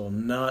high school,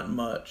 not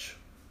much.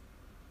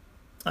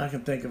 I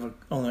can think of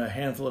only a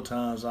handful of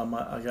times I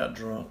got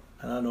drunk,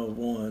 and I know of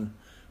one,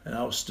 and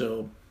I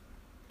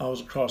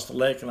was across the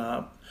lake and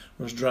I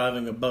was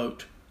driving a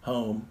boat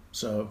home,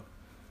 so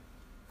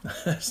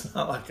it's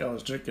not like I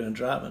was drinking and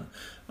driving.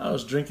 I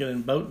was drinking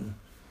and boating.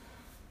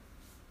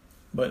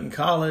 But in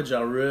college, I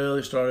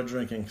really started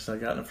drinking because I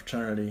got in a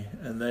fraternity,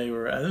 and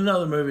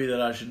another movie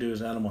that I should do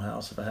is Animal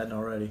House if I hadn't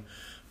already.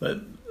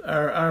 But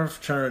our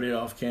fraternity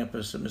off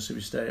campus at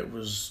Mississippi State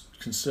was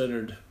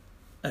considered,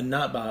 and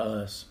not by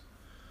us,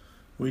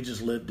 we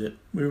just lived it.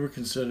 We were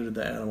considered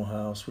the Animal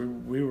House.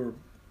 We were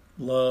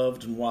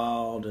loved and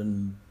wild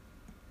and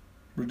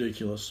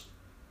ridiculous.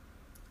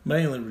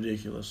 Mainly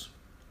ridiculous.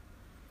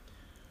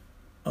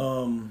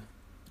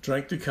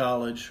 Drank through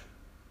college.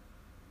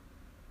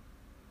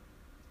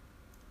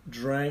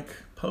 Drank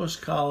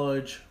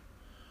post-college.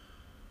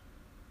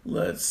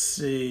 Let's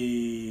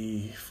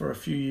see, for a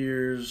few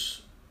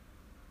years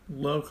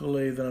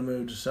locally. Then I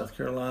moved to South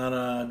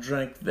Carolina. I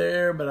drank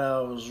there, but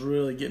I was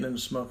really getting into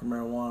smoking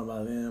marijuana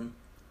by then.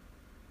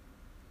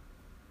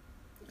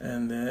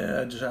 And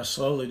then I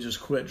slowly just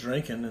quit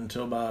drinking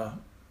until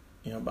about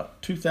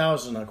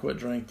 2000 I quit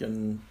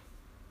drinking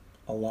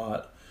a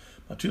lot.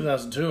 By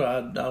 2002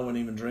 I wasn't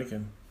even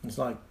drinking. It's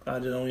like I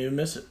don't even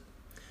miss it.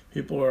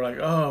 People are like,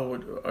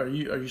 "Oh, are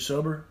you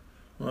sober?"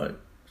 I'm like,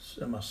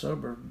 "Am I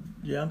sober?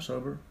 Yeah, I'm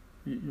sober.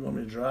 You want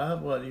me to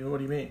drive? What do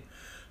you mean?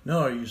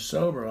 No, are you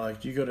sober?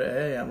 Like, do you go to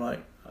AA?" I'm like,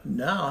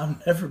 "No,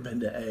 I've never been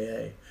to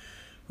AA."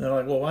 They're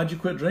like, "Well, why'd you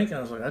quit drinking?"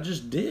 I was like, "I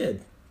just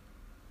did.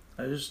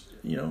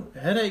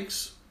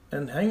 Headaches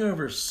and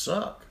hangovers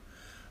suck.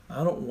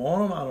 I don't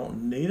want them. I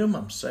don't need them.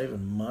 I'm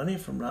saving money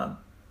from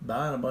not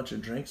buying a bunch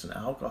of drinks and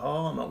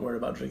alcohol. I'm not worried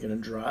about drinking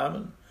and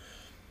driving.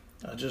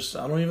 I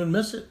don't even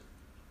miss it.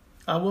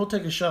 I will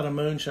take a shot of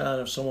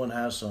moonshine if someone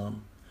has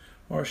some,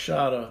 or a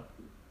shot of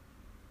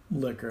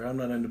liquor. I'm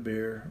not into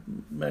beer.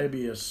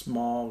 Maybe a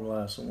small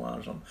glass of wine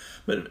or something.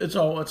 But it's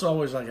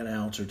always like an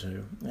ounce or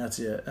two. That's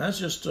it. And that's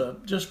just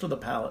for the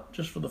palate,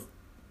 just for the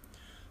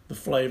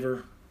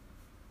flavor.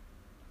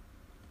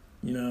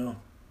 You know,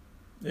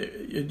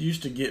 it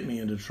used to get me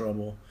into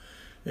trouble.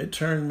 It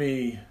turned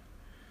me.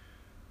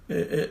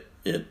 It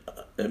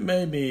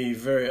made me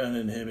very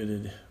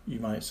uninhibited, you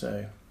might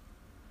say.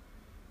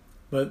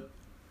 But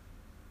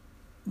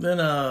then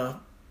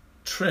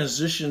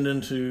transitioned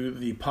into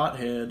the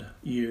pothead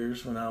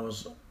years when I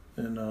was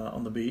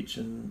on the beach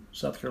in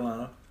South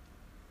Carolina.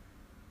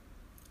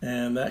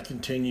 And that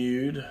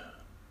continued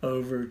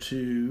over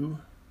to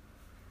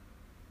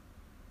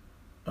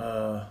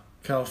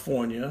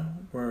California,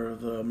 where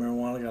the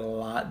marijuana got a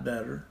lot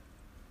better.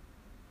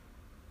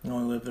 I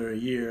only lived there a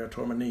year. I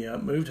tore my knee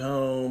up, moved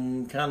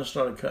home, kind of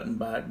started cutting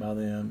back by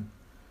then.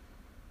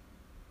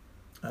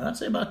 And I'd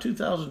say about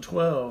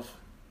 2012,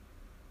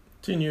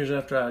 10 years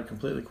after I had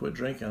completely quit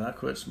drinking, I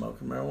quit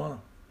smoking marijuana.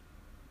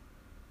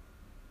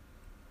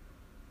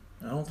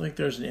 I don't think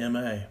there's an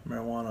MA,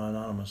 Marijuana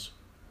Anonymous.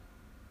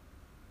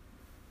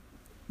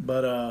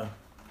 But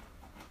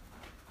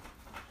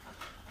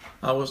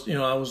I was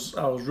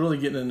really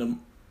getting into.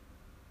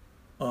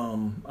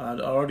 I'd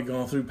already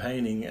gone through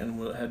painting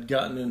and had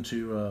gotten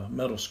into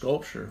metal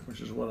sculpture,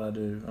 which is what I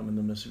do. I'm in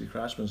the Mississippi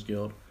Craftsman's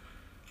Guild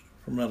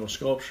for metal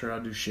sculpture. I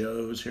do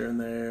shows here and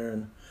there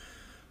and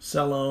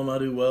sell them. I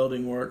do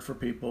welding work for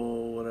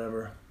people,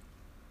 whatever.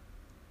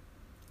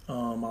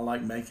 I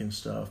like making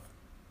stuff.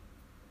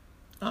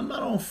 I'm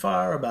not on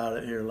fire about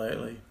it here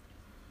lately.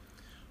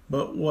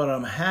 But what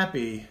I'm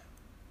happy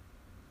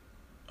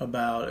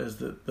about is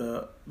that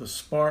the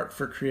spark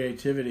for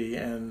creativity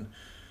and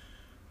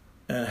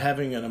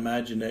having an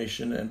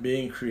imagination and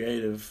being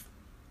creative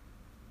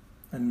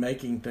and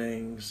making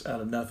things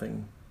out of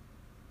nothing,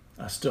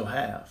 I still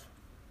have.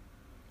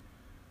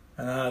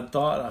 And I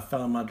thought I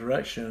found my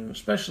direction,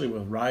 especially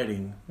with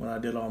writing, when I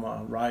did all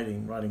my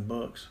writing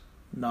books,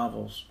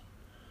 novels,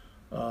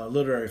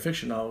 literary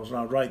fiction novels.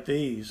 When I write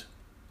these,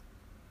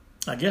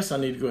 I guess I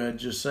need to go ahead and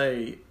just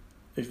say,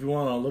 if you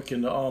want to look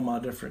into all my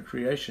different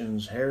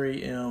creations,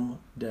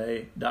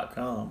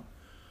 harrymday.com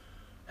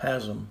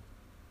has them.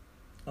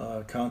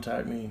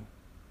 Contact me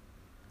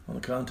on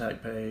the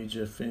contact page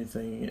if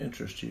anything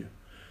interests you.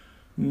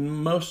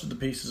 Most of the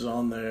pieces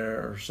on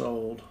there are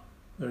sold.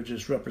 They're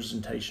just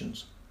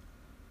representations.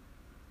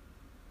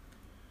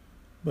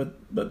 But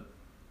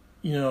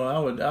you know,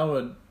 I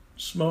would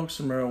smoke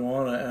some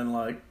marijuana and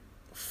like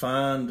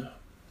find,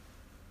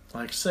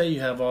 like, say you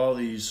have all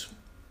these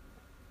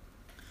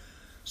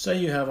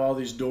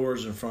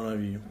doors in front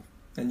of you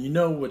and you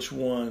know which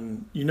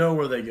one, you know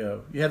where they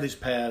go. You have these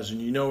paths and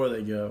you know where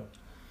they go.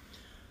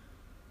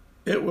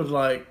 It would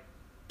like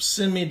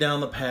send me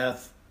down the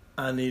path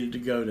I needed to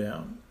go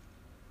down.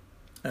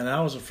 And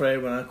I was afraid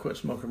when I quit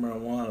smoking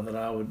marijuana that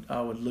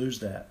I would lose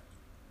that.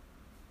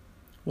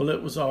 Well,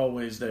 it was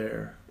always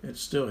there.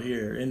 It's still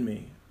here in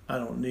me. I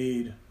don't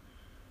need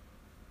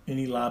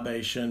any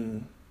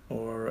libation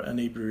or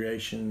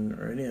inebriation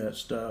or any of that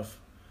stuff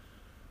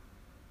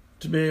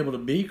to be able to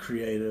be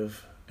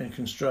creative and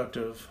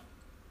constructive.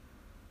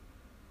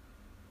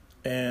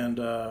 And,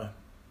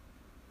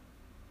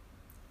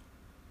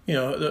 you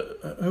know,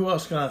 who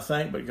else can I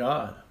thank but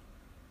God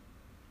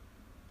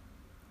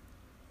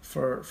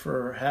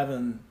for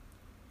having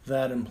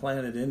that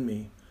implanted in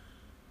me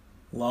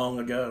long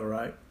ago,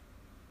 right?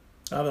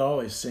 I've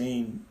always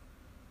seen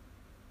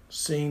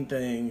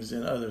things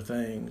in other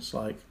things,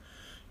 like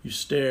you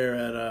stare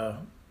at a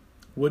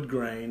wood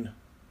grain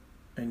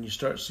and you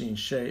start seeing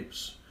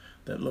shapes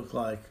that look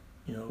like,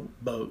 you know,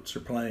 boats or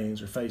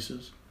planes or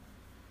faces.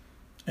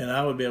 And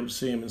I would be able to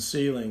see them in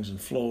ceilings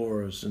and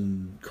floors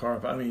and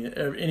carpet. I mean,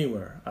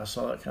 anywhere I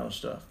saw that kind of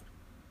stuff.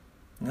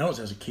 And that was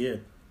as a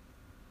kid.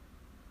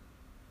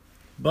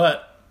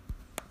 But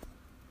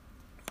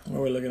what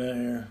are we looking at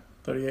here?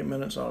 38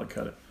 minutes, I ought to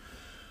cut it.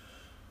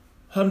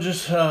 I'm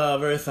just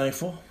very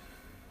thankful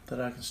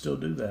that I can still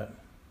do that.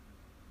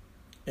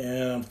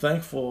 And I'm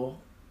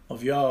thankful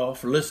of y'all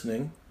for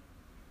listening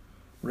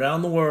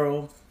around the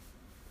world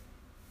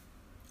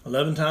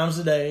 11 times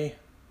a day.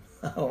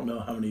 I don't know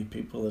how many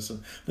people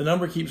listen. The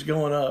number keeps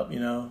going up, you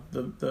know.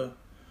 The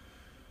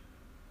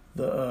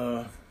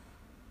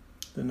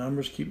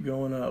numbers keep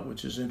going up,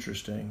 which is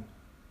interesting.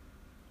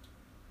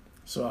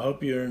 So I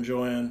hope you're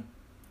enjoying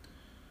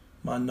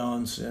my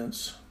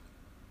nonsense.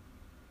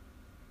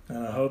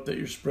 And I hope that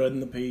you're spreading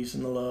the peace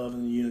and the love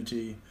and the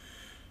unity.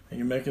 And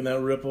you're making that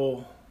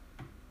ripple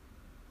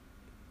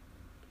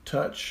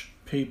touch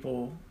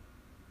people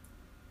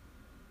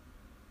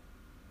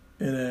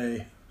in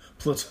a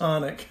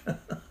platonic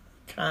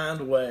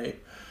kind way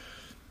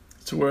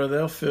to where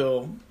they'll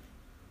feel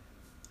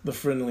the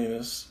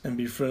friendliness and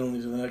be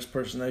friendly to the next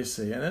person they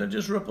see. And then it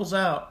just ripples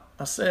out.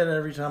 I say it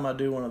every time I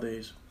do one of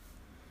these.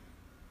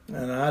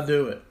 And I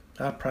do it.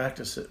 I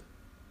practice it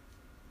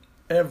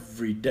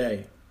every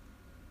day.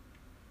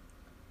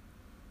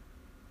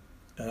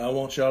 And I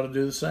want y'all to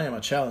do the same. I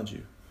challenge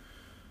you.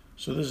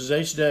 So this is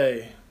H.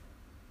 Day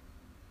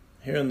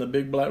here in the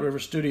Big Black River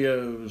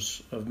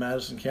Studios of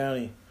Madison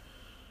County.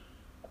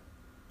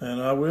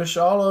 And I wish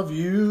all of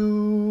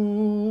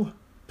you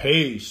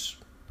peace.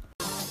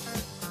 I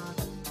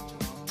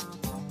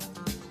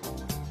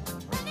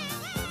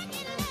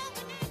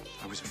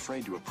was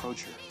afraid to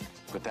approach her,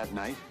 but that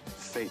night,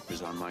 fate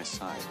was on my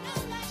side.